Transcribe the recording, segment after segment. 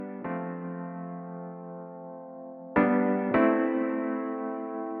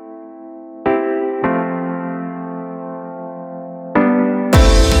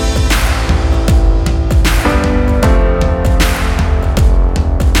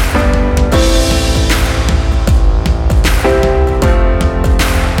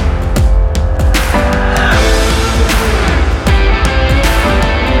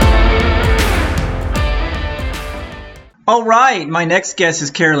All right, my next guest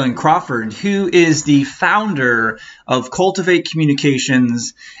is Carolyn Crawford, who is the founder of Cultivate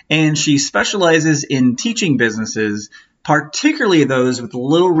Communications, and she specializes in teaching businesses, particularly those with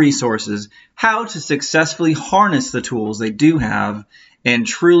little resources, how to successfully harness the tools they do have and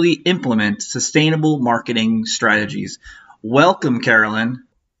truly implement sustainable marketing strategies. Welcome, Carolyn.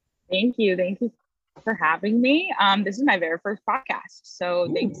 Thank you. Thank you for having me. This is my very first podcast.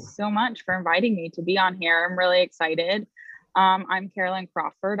 So thanks Ooh. so much for inviting me to be on here. I'm really excited. I'm Carolyn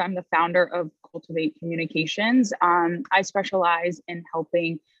Crawford. I'm the founder of Cultivate Communications. I specialize in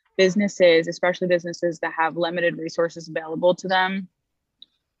helping businesses, especially businesses that have limited resources available to them,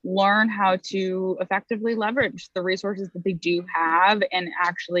 learn how to effectively leverage the resources that they do have and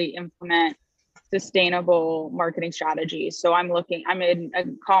actually implement sustainable marketing strategies. So I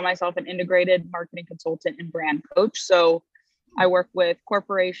call myself an integrated marketing consultant and brand coach. So I work with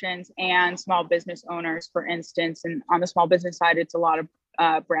corporations and small business owners, for instance. And on the small business side, it's a lot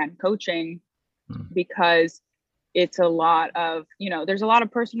of brand coaching because it's a lot of, there's a lot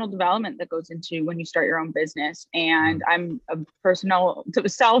of personal development that goes into when you start your own business. And I'm a personal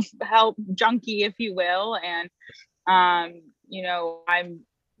self-help junkie, if you will. And, I'm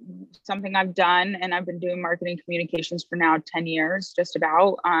something I've done, and I've been doing marketing communications for now 10 years, just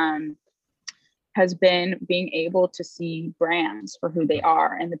about, has been being able to see brands for who they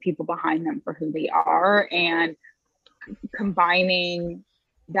are and the people behind them for who they are, and combining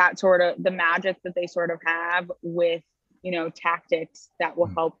that sort of the magic that they sort of have with, tactics that will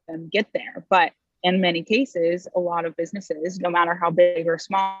help them get there. But in many cases, a lot of businesses, no matter how big or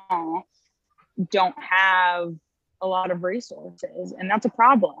small, don't have a lot of resources, and that's a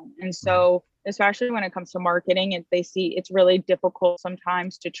problem. And so especially when it comes to marketing, they see it's really difficult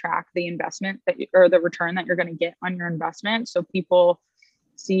sometimes to track the investment or the return that you're going to get on your investment. So people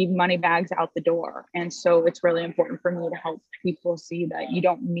see money bags out the door. And so it's really important for me to help people see that you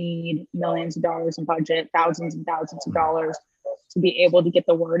don't need millions of dollars in budget, thousands and thousands of dollars to be able to get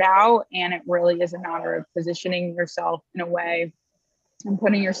the word out. And it really is a matter of positioning yourself in a way and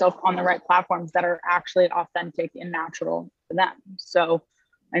putting yourself on the right platforms that are actually authentic and natural for them. So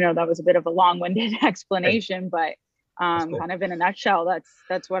I know that was a bit of a long-winded explanation, but kind of in a nutshell,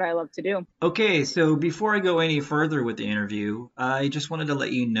 that's what I love to do. Okay, so before I go any further with the interview, I just wanted to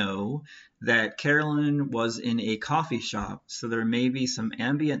let you know that Carolyn was in a coffee shop, so there may be some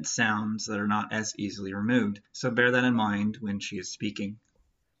ambient sounds that are not as easily removed. So bear that in mind when she is speaking.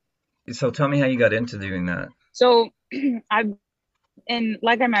 So tell me how you got into doing that. So and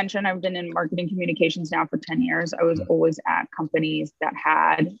like I mentioned, I've been in marketing communications now for 10 years. I was always at companies that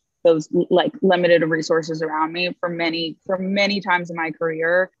had those like limited resources around me for many times in my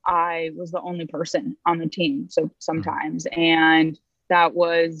career. I was the only person on the team. So sometimes, and that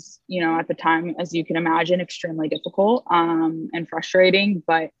was, at the time, as you can imagine, extremely difficult and frustrating,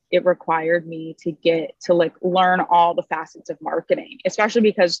 but it required me to get to learn all the facets of marketing, especially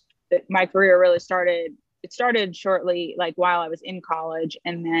because my career really started shortly, like while I was in college,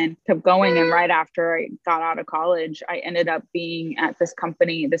 and then kept going. And right after I got out of college, I ended up being at this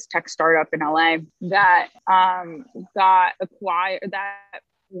company, this tech startup in LA that got acquired. That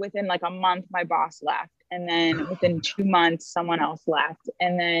within like a month, my boss left. And then within 2 months, someone else left.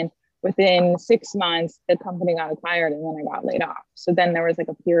 And then within 6 months, the company got acquired, and then I got laid off. So then there was like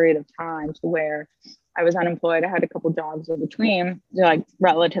a period of time to where I was unemployed. I had a couple jobs in between, like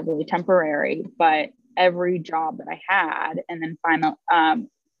relatively temporary, but every job that I had, and then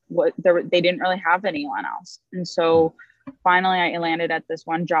they didn't really have anyone else. And so finally I landed at this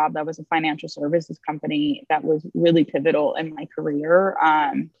one job that was a financial services company that was really pivotal in my career.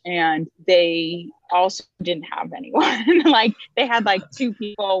 And they also didn't have anyone. Like they had like two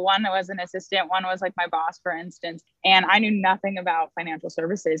people. One was an assistant, one was like my boss, for instance. And I knew nothing about financial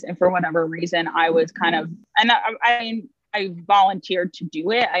services. And for whatever reason, I was kind of, and I volunteered to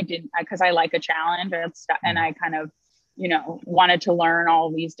do it. I didn't, because I like a challenge, and I kind of, wanted to learn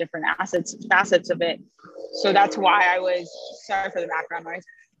all these different facets of it. So that's why sorry for the background noise.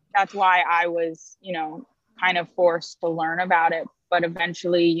 That's why I was, kind of forced to learn about it. But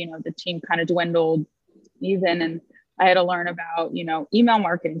eventually, the team kind of dwindled even, and I had to learn about, email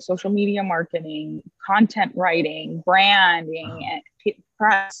marketing, social media marketing, content writing, branding, and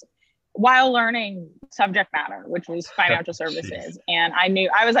press, while learning subject matter, which was financial services. And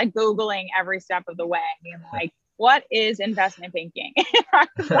I was like Googling every step of the way, and like, what is investment banking? I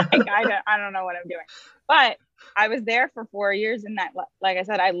was like, I don't know what I'm doing. But I was there for 4 years, and that, like I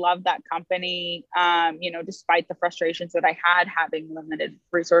said, I loved that company. Despite the frustrations that I had having limited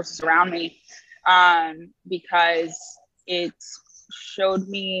resources around me, because it's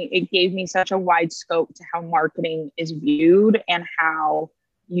it gave me such a wide scope to how marketing is viewed and how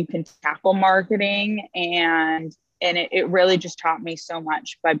you can tackle marketing. And it really just taught me so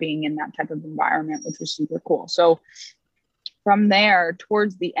much by being in that type of environment, which was super cool. So from there,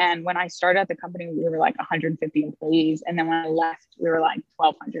 towards the end, when I started at the company, we were like 150 employees. And then when I left, we were like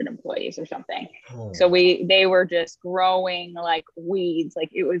 1,200 employees or something. Oh. So they were just growing like weeds.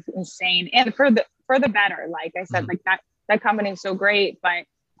 Like it was insane. And for the better, like I said, like that company is so great. But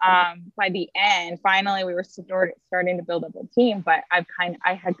by the end, finally, we were starting to build up a team. But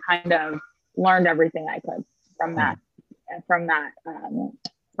I had kind of learned everything I could from that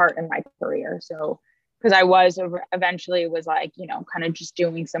part in my career. So because I was eventually was like, you know, kind of just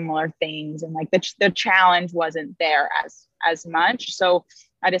doing similar things, and like the challenge wasn't there as much. So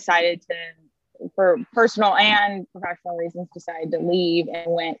I decided to, for personal and professional reasons, decided to leave and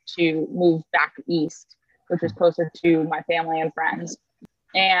went to move back east, which was closer to my family and friends,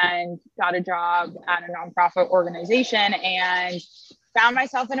 and got a job at a nonprofit organization and found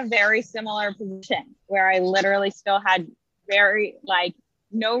myself in a very similar position where I literally still had very like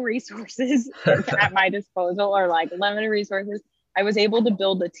no resources at my disposal, or like limited resources. I was able to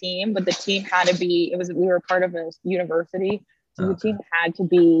build a team, but the team had to be, we were part of a university. So the team had to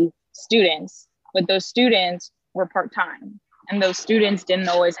be students, but those students were part-time and those students didn't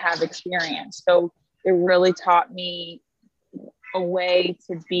always have experience. So it really taught me a way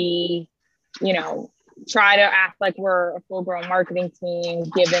to be, you know, try to act like we're a full-grown marketing team,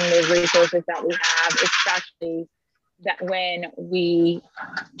 given the resources that we have, especially that when we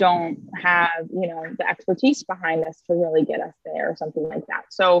don't have, you know, the expertise behind us to really get us there or something like that.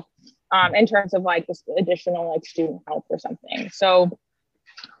 So in terms of like this additional like student help or something. So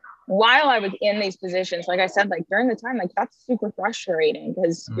while I was in these positions, like I said, like during the time, like that's super frustrating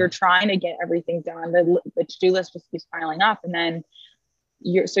because you're trying to get everything done. The to-do list just keeps piling up, and then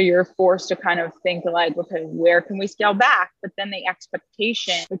you're forced to kind of think like, okay, where can we scale back? But then the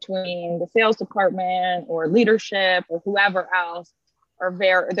expectation between the sales department or leadership or whoever else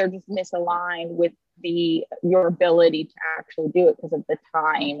they're just misaligned with your ability to actually do it because of the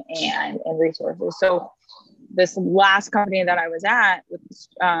time and resources. So this last company that I was at with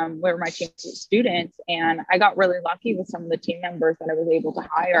where my team was students, and I got really lucky with some of the team members that I was able to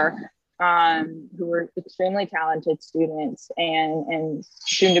hire, who were extremely talented students and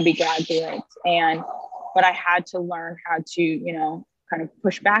soon to be graduates. But I had to learn how to, you know, kind of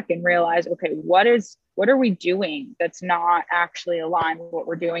push back and realize, okay, what are we doing that's not actually aligned with what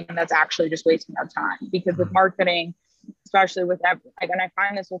we're doing, and that's actually just wasting our time? Because with marketing, especially with and I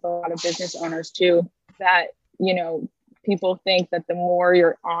find this with a lot of business owners too, that, you know, people think that the more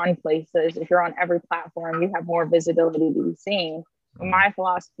you're on places, if you're on every platform, you have more visibility to be seen. My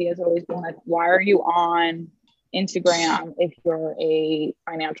philosophy has always been like, why are you on Instagram if you're a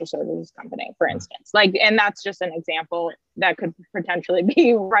financial services company, for instance? Like, and that's just an example that could potentially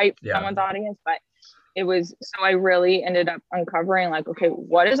be right for someone's audience, but it was, so I really ended up uncovering like, okay,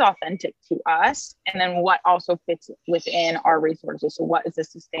 what is authentic to us? And then what also fits within our resources? So what is a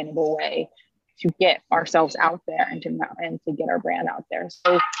sustainable way to get ourselves out there and to get our brand out there?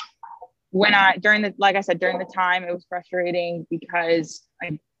 So during the time, it was frustrating because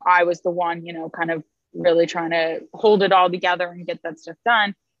I was the one, you know, kind of really trying to hold it all together and get that stuff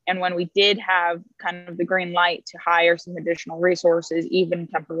done. And when we did have kind of the green light to hire some additional resources, even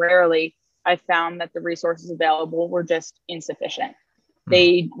temporarily, I found that the resources available were just insufficient.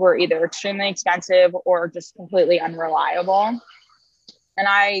 They were either extremely expensive or just completely unreliable. And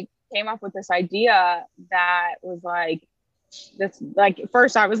I came up with this idea that was like,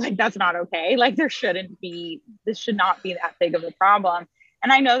 first I was like, that's not okay. Like this should not be that big of a problem.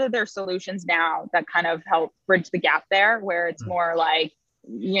 And I know that there's solutions now that kind of help bridge the gap there, where it's more like,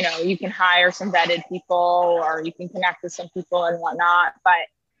 you know, you can hire some vetted people or you can connect with some people and whatnot. But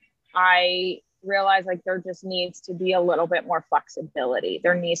I realized like there just needs to be a little bit more flexibility.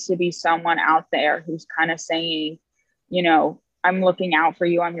 There needs to be someone out there who's kind of saying, you know, I'm looking out for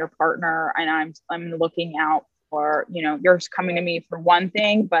you. I'm your partner, and I'm looking out for, you know, you're coming to me for one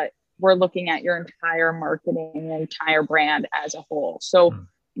thing, but we're looking at your entire marketing and entire brand as a whole. So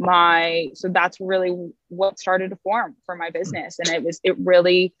that's really what started to form for my business. And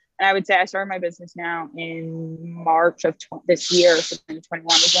and I would say I started my business now in March of this year. So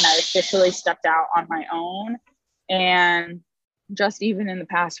 2021 is when I officially stepped out on my own. And just even in the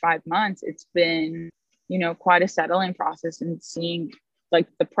past 5 months, it's been, you know, quite a settling process, and seeing like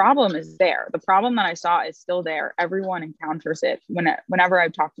the problem is there. The problem that I saw is still there. Everyone encounters it. Whenever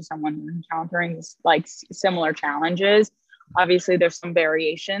I've talked to someone who's encountering like similar challenges, obviously there's some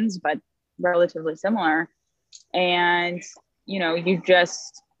variations, but relatively similar. And you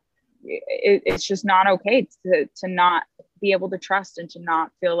just, it's just not okay to not be able to trust and to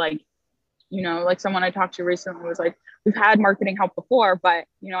not feel like, like someone I talked to recently was like, we've had marketing help before, but,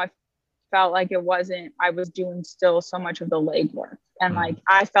 I felt like I was doing still so much of the legwork. And like,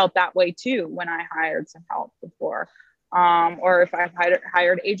 I felt that way too when I hired some help before. Or if I've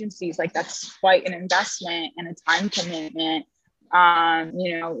hired agencies, like that's quite an investment and a time commitment.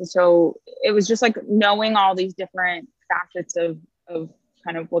 So it was just like knowing all these different facets of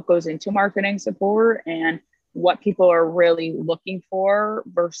kind of what goes into marketing support and what people are really looking for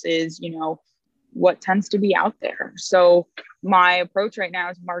versus, what tends to be out there. So my approach right now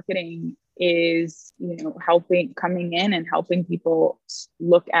is marketing is, coming in and helping people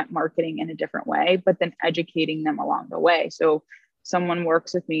look at marketing in a different way, but then educating them along the way. So someone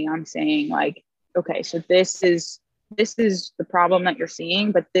works with me, I'm saying like, okay, so this is the problem that you're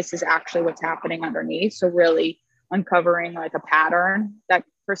seeing, but this is actually what's happening underneath. So really uncovering like a pattern that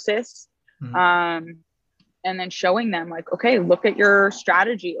persists. And then showing them like, okay, look at your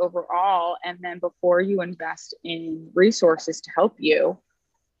strategy overall. And then before you invest in resources to help you,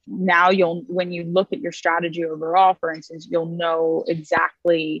 now when you look at your strategy overall, for instance, you'll know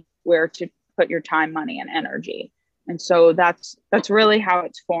exactly where to put your time, money, and energy. And so that's really how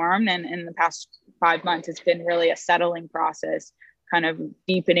it's formed. And in the past 5 months, it's been really a settling process, kind of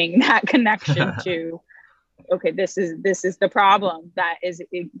deepening that connection to, okay, this is the problem that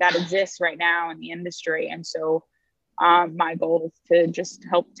exists right now in the industry. And so my goal is to just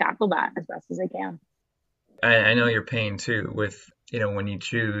help tackle that as best as I can. I know your pain too with, when you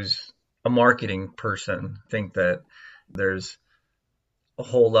choose a marketing person, think that there's a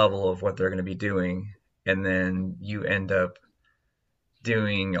whole level of what they're going to be doing, and then you end up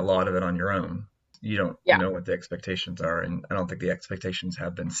doing a lot of it on your own. You don't know what the expectations are, and I don't think the expectations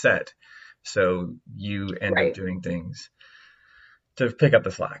have been set. So you end up doing things to pick up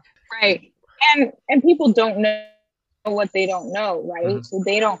the slack. Right. And people don't know what they don't know, right? Mm-hmm. So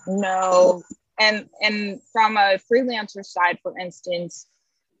they don't know. And from a freelancer side, for instance,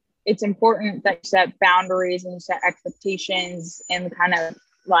 it's important that you set boundaries and set expectations and kind of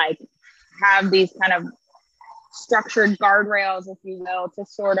like have these kind of structured guardrails, if you will, to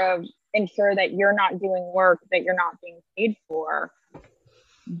sort of ensure that you're not doing work that you're not being paid for.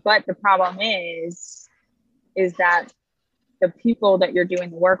 But the problem is that the people that you're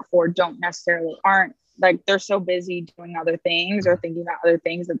doing the work for aren't like, they're so busy doing other things or thinking about other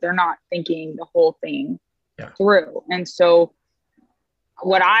things that they're not thinking the whole thing through. And so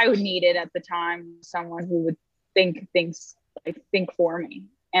what I needed at the time was someone who would think for me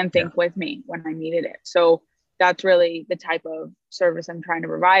and think with me when I needed it. So that's really the type of service I'm trying to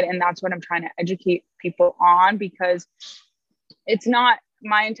provide. And that's what I'm trying to educate people on, because it's not,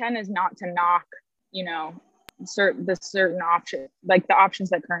 my intent is not to knock, certain option, like the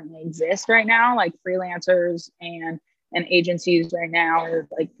options that currently exist right now, like freelancers and agencies right now are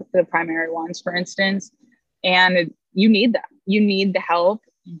like the primary ones, for instance. And you need that. You need the help.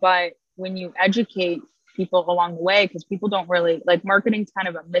 But when you educate people along the way, because people don't really like, marketing's kind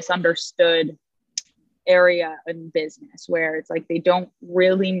of a misunderstood area in business, where it's like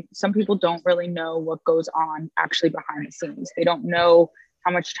some people don't really know what goes on actually behind the scenes. They don't know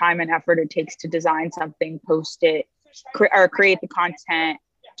how much time and effort it takes to design something, post it, or create the content,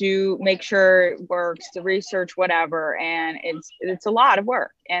 make sure it works, to research whatever. And it's a lot of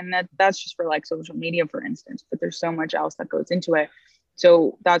work. And that's just for like social media, for instance, but there's so much else that goes into it.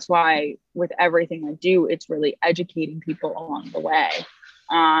 So that's why with everything I do, it's really educating people along the way.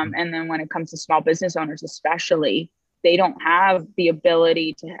 And then when it comes to small business owners, especially, they don't have the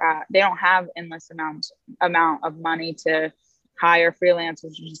ability they don't have endless amount of money to hire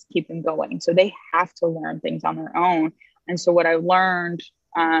freelancers to just keep them going. So they have to learn things on their own. And so what I learned,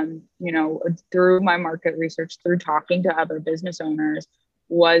 through my market research, through talking to other business owners,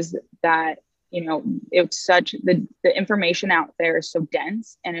 was that, it's the information out there is so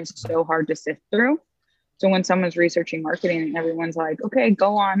dense and it's so hard to sift through. So when someone's researching marketing, everyone's like, okay,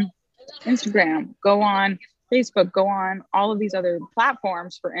 go on Instagram, go on Facebook, go on all of these other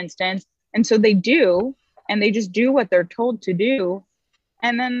platforms, for instance. And so they do, and they just do what they're told to do.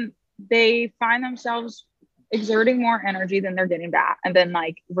 And then they find themselves exerting more energy than they're getting back, and then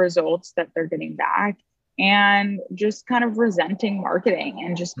like results that they're getting back, and just kind of resenting marketing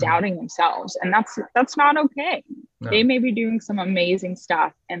and just doubting themselves. And that's not okay. No. They may be doing some amazing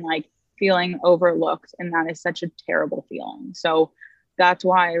stuff and like feeling overlooked, and that is such a terrible feeling. So that's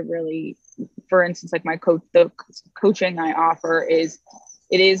why I really, for instance, like the coaching I offer it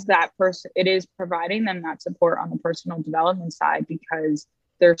is providing them that support on the personal development side, because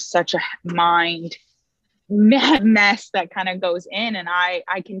there's such a mind mess that kind of goes in, and I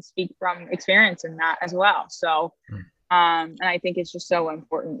can speak from experience in that as well. So and I think it's just so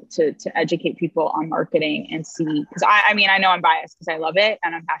important to educate people on marketing and see, because I mean, I know I'm biased because I love it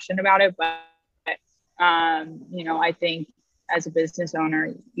and I'm passionate about it, but you know, I think as a business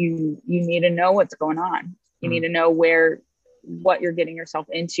owner, you need to know what's going on. You need to know what you're getting yourself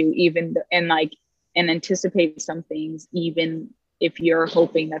into, even and anticipate some things, even if you're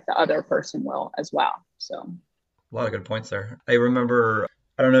hoping that the other person will as well. So a lot of good points there. I remember,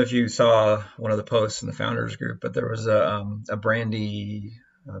 I don't know if you saw one of the posts in the founders group, but there was a Brandy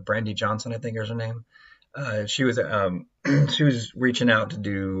Johnson, I think is her name. She was she was reaching out to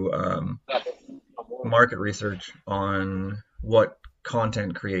do market research on what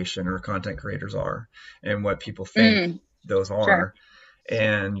content creation or content creators are and what people think those are. Sure.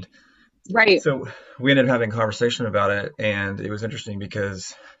 And right. So we ended up having a conversation about it, and it was interesting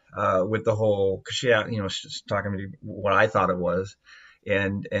because with the whole, because she's talking to me what I thought it was,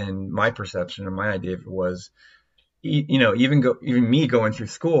 and my perception and my idea of it was, even me going through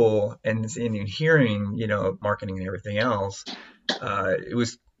school and hearing, marketing and everything else, it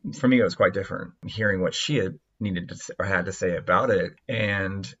was, for me, it was quite different hearing what she had needed to or had to say about it.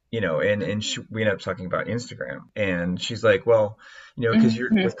 And we ended up talking about Instagram, and she's like, well, because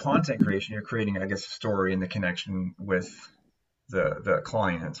you're with content creation, you're creating, I guess, a story and the connection with the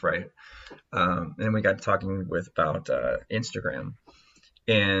clients, right? And we got talking about Instagram.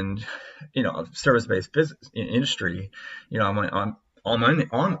 And service-based business industry, I'm on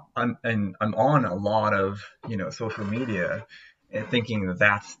a lot of social media, and thinking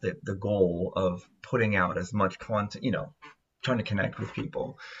that's the goal of putting out as much content, trying to connect with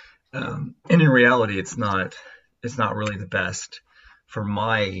people. And in reality, it's not really the best for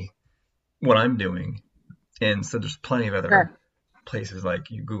what I'm doing. And so there's plenty of other places,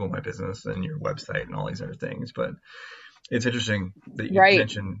 like you Google my business and your website and all these other things, but it's interesting that you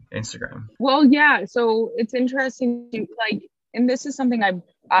mentioned Instagram. Well, yeah. So it's interesting to and this is something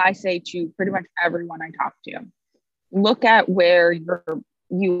I say to pretty much everyone I talk to. Look at where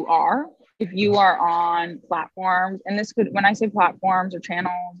you are. If you are on platforms, and this could, when I say platforms or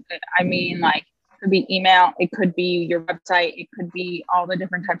channels, I mean it could be email, it could be your website, it could be all the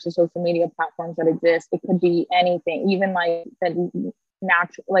different types of social media platforms that exist. It could be anything, even the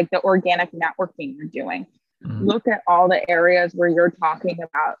natural, the organic networking you're doing. Mm-hmm. Look at all the areas where you're talking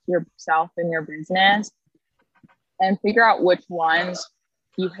about yourself and your business, and figure out which ones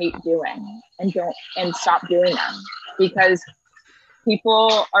you hate doing and stop doing them, because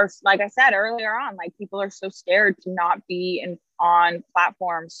people are, like I said earlier on, people are so scared to not be on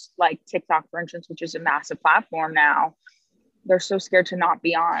platforms like TikTok, for instance, which is a massive platform now. They're so scared to not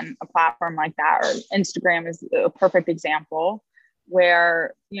be on a platform like that. Or Instagram is a perfect example,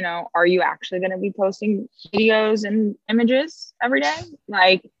 where, are you actually going to be posting videos and images every day?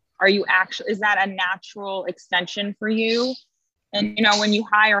 Is that a natural extension for you? And, when you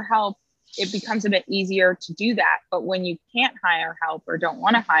hire help, it becomes a bit easier to do that. But when you can't hire help or don't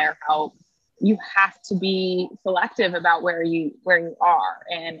want to hire help, you have to be selective about where you are.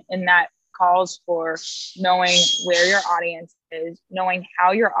 And that calls for knowing where your audience is, knowing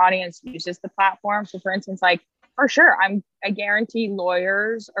how your audience uses the platform. So for instance, for sure, I guarantee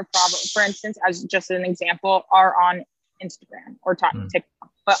lawyers are probably, for instance, as just an example, are on Instagram or TikTok,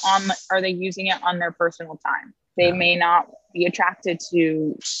 but are they using it on their personal time? They may not be attracted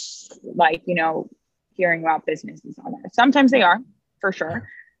to hearing about businesses on there. Sometimes they are, for sure.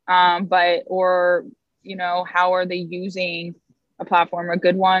 How are they using a platform? A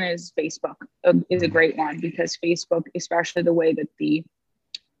good one is Facebook, is a great one, because Facebook, especially the way that the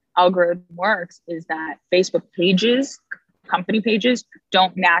algorithm works, is that Facebook pages, company pages,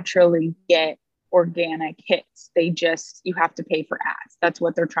 don't naturally get organic hits. You have to pay for ads. That's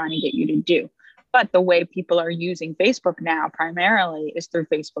what they're trying to get you to do. But the way people are using Facebook now primarily is through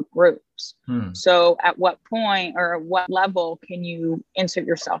Facebook groups. So at what point or what level can you insert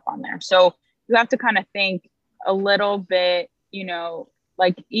yourself on there? So you have to kind of think a little bit,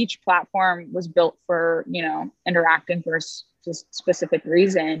 each platform was built for, interacting for a specific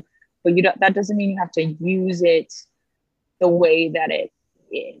reason, but that doesn't mean you have to use it the way that it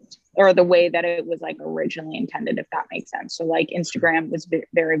is, or the way that it was originally intended, if that makes sense. So Instagram was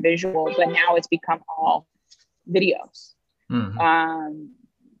very visual, but now it's become all videos.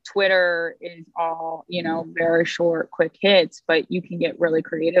 Twitter is all, very short, quick hits, but you can get really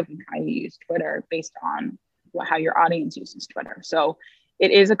creative in how you use Twitter based on how your audience uses Twitter. So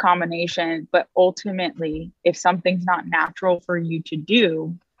it is a combination, but ultimately, if something's not natural for you to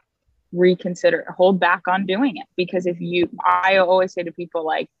do, reconsider, hold back on doing it. Because I always say to people,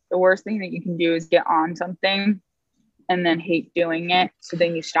 like, the worst thing that you can do is get on something and then hate doing it. So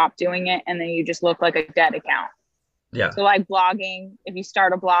then you stop doing it and then you just look like a dead account. Yeah. So like blogging, if you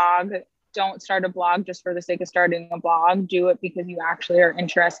start a blog, don't start a blog just for the sake of starting a blog. Do it because you actually are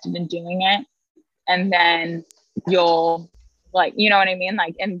interested in doing it. And then you'll, like, you know what I mean?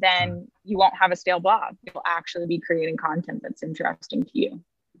 Like, and then you won't have a stale blog. You'll actually be creating content that's interesting to you.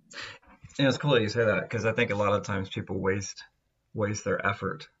 Yeah, it's cool that you say that, because I think a lot of times people waste their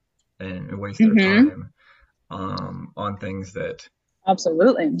effort and waste their time on things that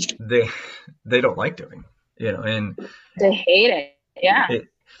absolutely they don't like doing, and they hate it. Yeah.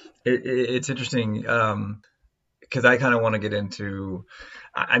 It's interesting, because I kind of want to get into,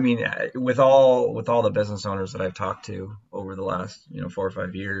 I mean, with all the business owners that I've talked to over the last 4 or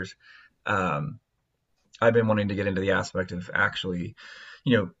 5 years, I've been wanting to get into the aspect of actually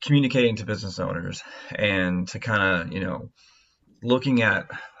communicating to business owners and to kind of looking at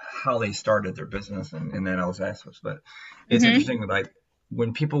how they started their business and then those aspects. But it's interesting that, like,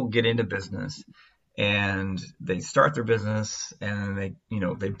 when people get into business and they start their business and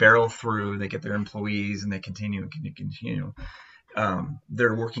they barrel through, they get their employees and they continue.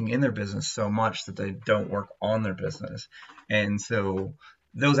 They're working in their business so much that they don't work on their business. And so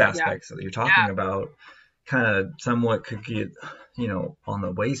those aspects that you're talking about kind of somewhat could get, on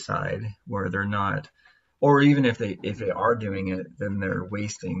the wayside, where they're not, or even if they are doing it, then they're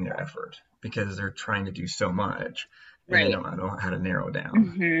wasting their effort because they're trying to do so much and they don't know how to narrow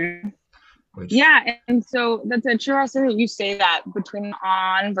down. And so that's interesting that you say that, between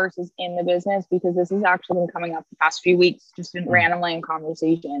on versus in the business, because this has actually been coming up the past few weeks, just in randomly in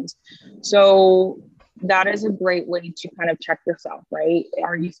conversations. So that is a great way to kind of check yourself, right?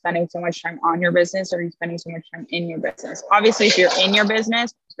 Are you spending so much time on your business? Or are you spending so much time in your business? Obviously, if you're in your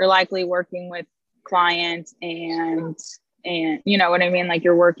business, you're likely working with clients and you know what I mean? Like,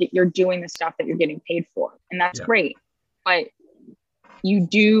 you're doing the stuff that you're getting paid for, and that's great. But you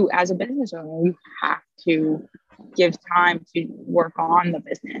do, as a business owner, you have to give time to work on the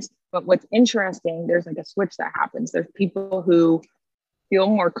business. But what's interesting, there's like a switch that happens. There's people who feel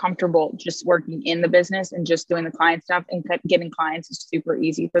more comfortable just working in the business and just doing the client stuff, and getting clients is super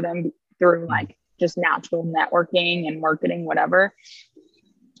easy for them through like just natural networking and marketing, whatever.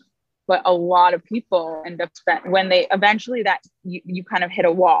 But a lot of people end up when they eventually, that you kind of hit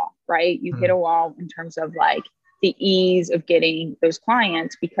a wall, right? You hit a wall in terms of like the ease of getting those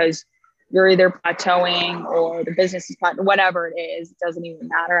clients, because you're either plateauing or the business is whatever it is. It doesn't even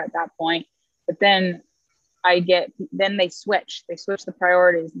matter at that point. But then they switch the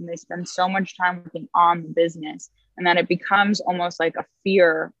priorities, and they spend so much time working on the business, and then it becomes almost like a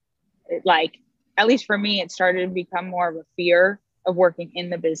fear. Like, at least for me, it started to become more of a fear of working in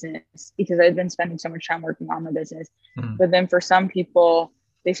the business, because I've been spending so much time working on the business. But then for some people,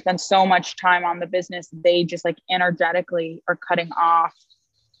 they spend so much time on the business, they just like energetically are cutting off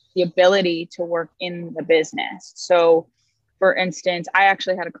the ability to work in the business. So for instance, I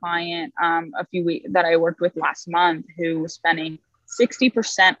actually had a client a few weeks that I worked with last month, who was spending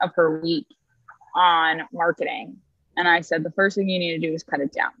 60% of her week on marketing. And I said, the first thing you need to do is cut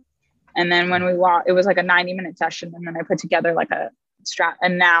it down. And then when it was like a 90-minute session. And then I put together like a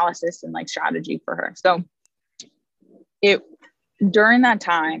analysis and like strategy for her. So during that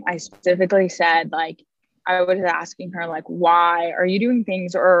time, I specifically said, like, I was asking her, like, why are you doing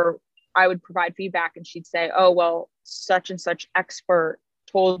things? Or I would provide feedback and she'd say, oh, well, such and such expert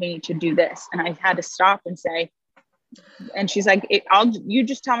told me to do this. And I had to stop and say, and she's like, you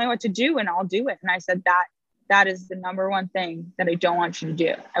just tell me what to do and I'll do it. And I said, that is the number one thing that I don't want you to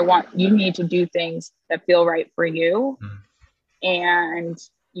do. You need to do things that feel right for you. And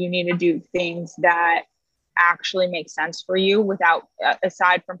you need to do things that actually make sense for you, without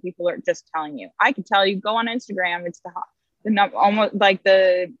aside from people are just telling you. I can tell you, go on Instagram. It's almost like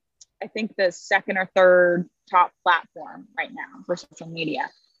I think the second or third top platform right now for social media.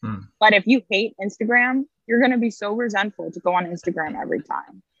 But if you hate Instagram, you're going to be so resentful to go on Instagram every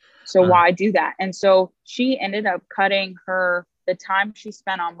time. So why do that? And so she ended up cutting the time she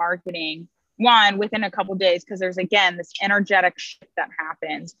spent on marketing, within a couple of days, because there's, again, this energetic shift that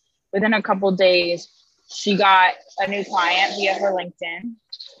happens. Within a couple of days, she got a new client via her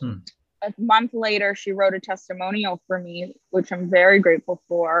LinkedIn. A month later, she wrote a testimonial for me, which I'm very grateful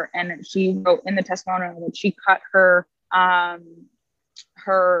for. And she wrote in the testimonial that she cut her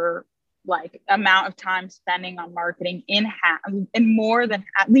like amount of time spending on marketing in half, and more than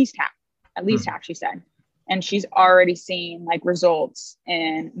at least half, she said. And she's already seen like results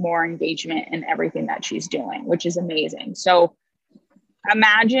and more engagement in everything that she's doing, which is amazing. So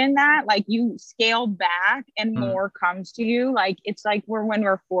imagine that, like, you scale back and more comes to you. Like, it's like when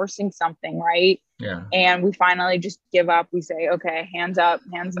we're forcing something, right? Yeah. And we finally just give up. We say, okay, hands up,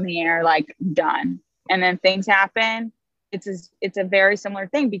 hands in the air, like, done. And then things happen. It's a very similar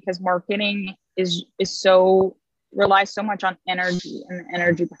thing, because marketing is so relies so much on energy and the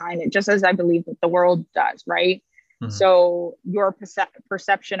energy behind it, just as I believe that the world does, right? So your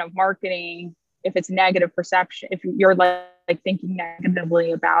perception of marketing, if it's negative perception, if you're like thinking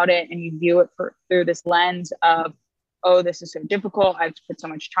negatively about it and you view it through this lens of, oh, this is so difficult, I have to put so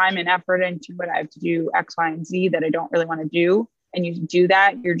much time and effort into it, I have to do X, Y, and Z that I don't really want to do, and you do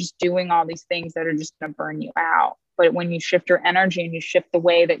that, you're just doing all these things that are just going to burn you out. But when you shift your energy and you shift the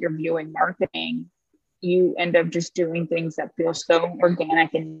way that you're viewing marketing, you end up just doing things that feel so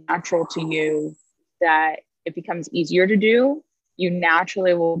organic and natural to you that it becomes easier to do. You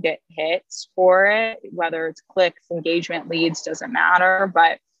naturally will get hits for it, whether it's clicks, engagement, leads, doesn't matter.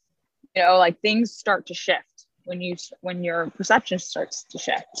 But, you know, like, things start to shift when your perception starts to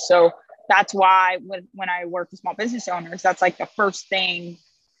shift. So that's why when I work with small business owners, that's like the first thing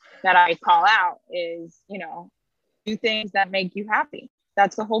that I call out is, you know, do things that make you happy.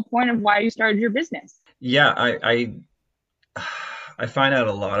 That's the whole point of why you started your business. Yeah, I find out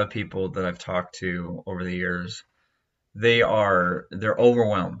a lot of people that I've talked to over the years, they're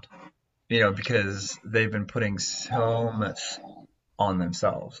overwhelmed, you know, because they've been putting so much on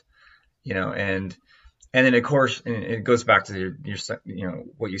themselves, you know, and then of course, and it goes back to your you know,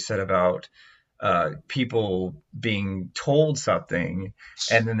 what you said about people being told something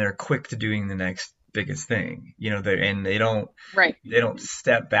and then they're quick to doing the next biggest thing, you know, they don't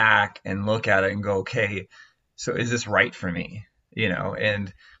step back and look at it and go, okay, so is this right for me, you know?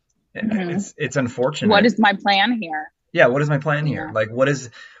 And it's unfortunate. What is my plan here? Yeah, what is my plan here? Like,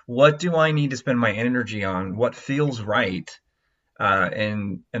 what do I need to spend my energy on? What feels right?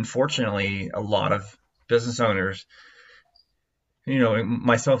 And unfortunately, a lot of business owners, you know,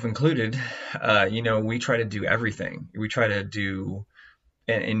 myself included, you know, we try to do everything. We try to do,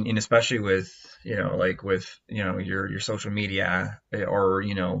 and especially with, you know, like with, you know, your social media, or,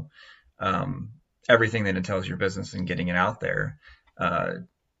 you know, everything that entails your business and getting it out there.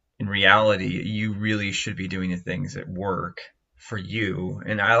 In reality, you really should be doing the things that work for you.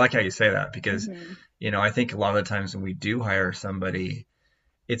 And I like how you say that, because, you know, I think a lot of the times when we do hire somebody,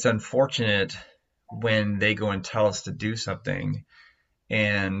 it's unfortunate when they go and tell us to do something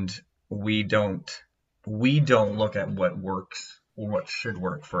and we don't look at what works or what should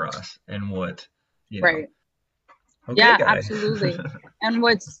work for us and what, you know. Right. Okay, yeah, guy. absolutely. And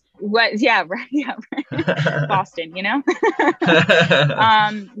yeah, right. Yeah, right. Boston, you know?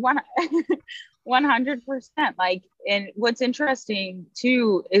 100%. Like, and what's interesting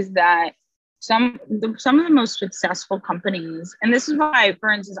too is that some of the most successful companies, and this is why, for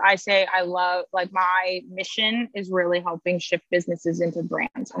instance, I say I love, like, my mission is really helping shift businesses into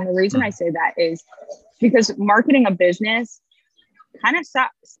brands. And the reason I say that is because marketing a business kind of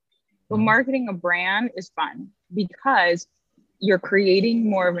sucks, but marketing a brand is fun, because you're creating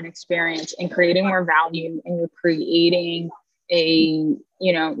more of an experience and creating more value, and you're creating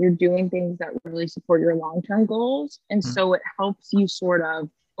you're doing things that really support your long-term goals. And so it helps you sort of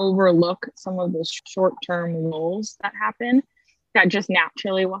overlook some of those short-term goals that happen, that just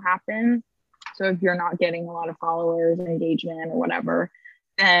naturally will happen. So if you're not getting a lot of followers or engagement or whatever,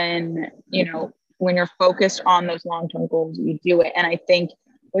 then, you know, when you're focused on those long-term goals, you do it. And I think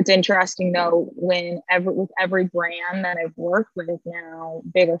what's interesting though, with every brand that I've worked with now,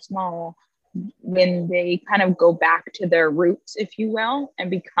 big or small, when they kind of go back to their roots, if you will, and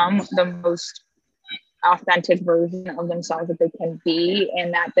become the most authentic version of themselves that they can be,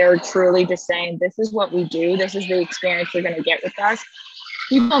 and that they're truly just saying, this is what we do, this is the experience you're going to get with us,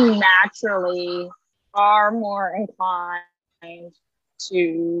 people naturally are more inclined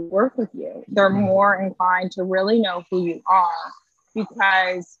to work with you. They're more inclined to really know who you are,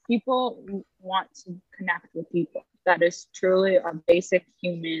 because people want to connect with people. That is truly a basic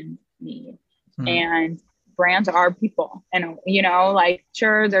human need. And brands are people, and, you know, like,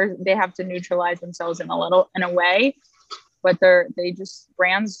 sure, they have to neutralize themselves in a way, but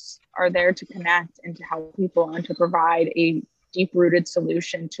brands are there to connect and to help people and to provide a deep-rooted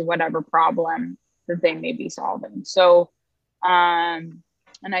solution to whatever problem that they may be solving. So, and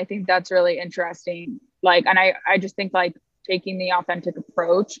I think that's really interesting. Like, and I just think, like, taking the authentic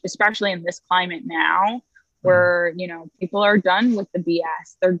approach, especially in this climate now, where, you know, people are done with the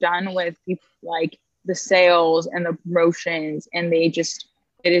BS. They're done with people, like, the sales and the promotions, and it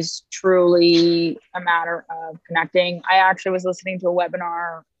is truly a matter of connecting. I actually was listening to a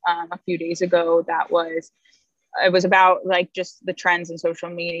webinar a few days ago that was it was about like just the trends in social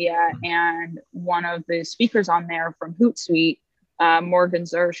media. And one of the speakers on there from Hootsuite, Morgan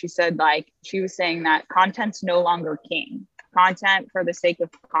Zur, she said, like, she was saying that content's no longer king. Content for the sake of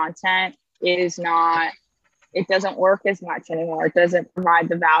content is not, it doesn't work as much anymore. It doesn't provide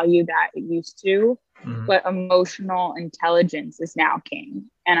the value that it used to, but emotional intelligence is now king.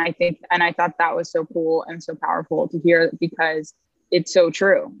 And I thought that was so cool and so powerful to hear, because it's so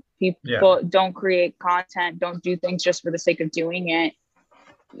true. People don't create content, don't do things just for the sake of doing it.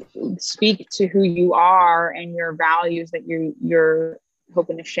 Speak to who you are and your values that you're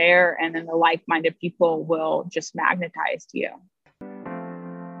hoping to share, and then the like-minded people will just magnetize to you.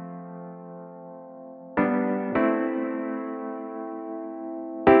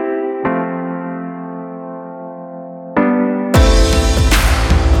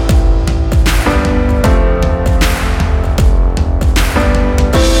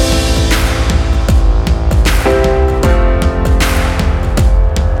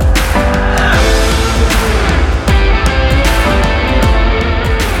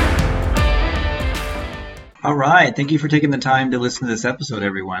 All right. Thank you for taking the time to listen to this episode,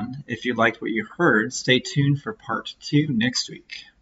 everyone. If you liked what you heard, stay tuned for part 2 next week.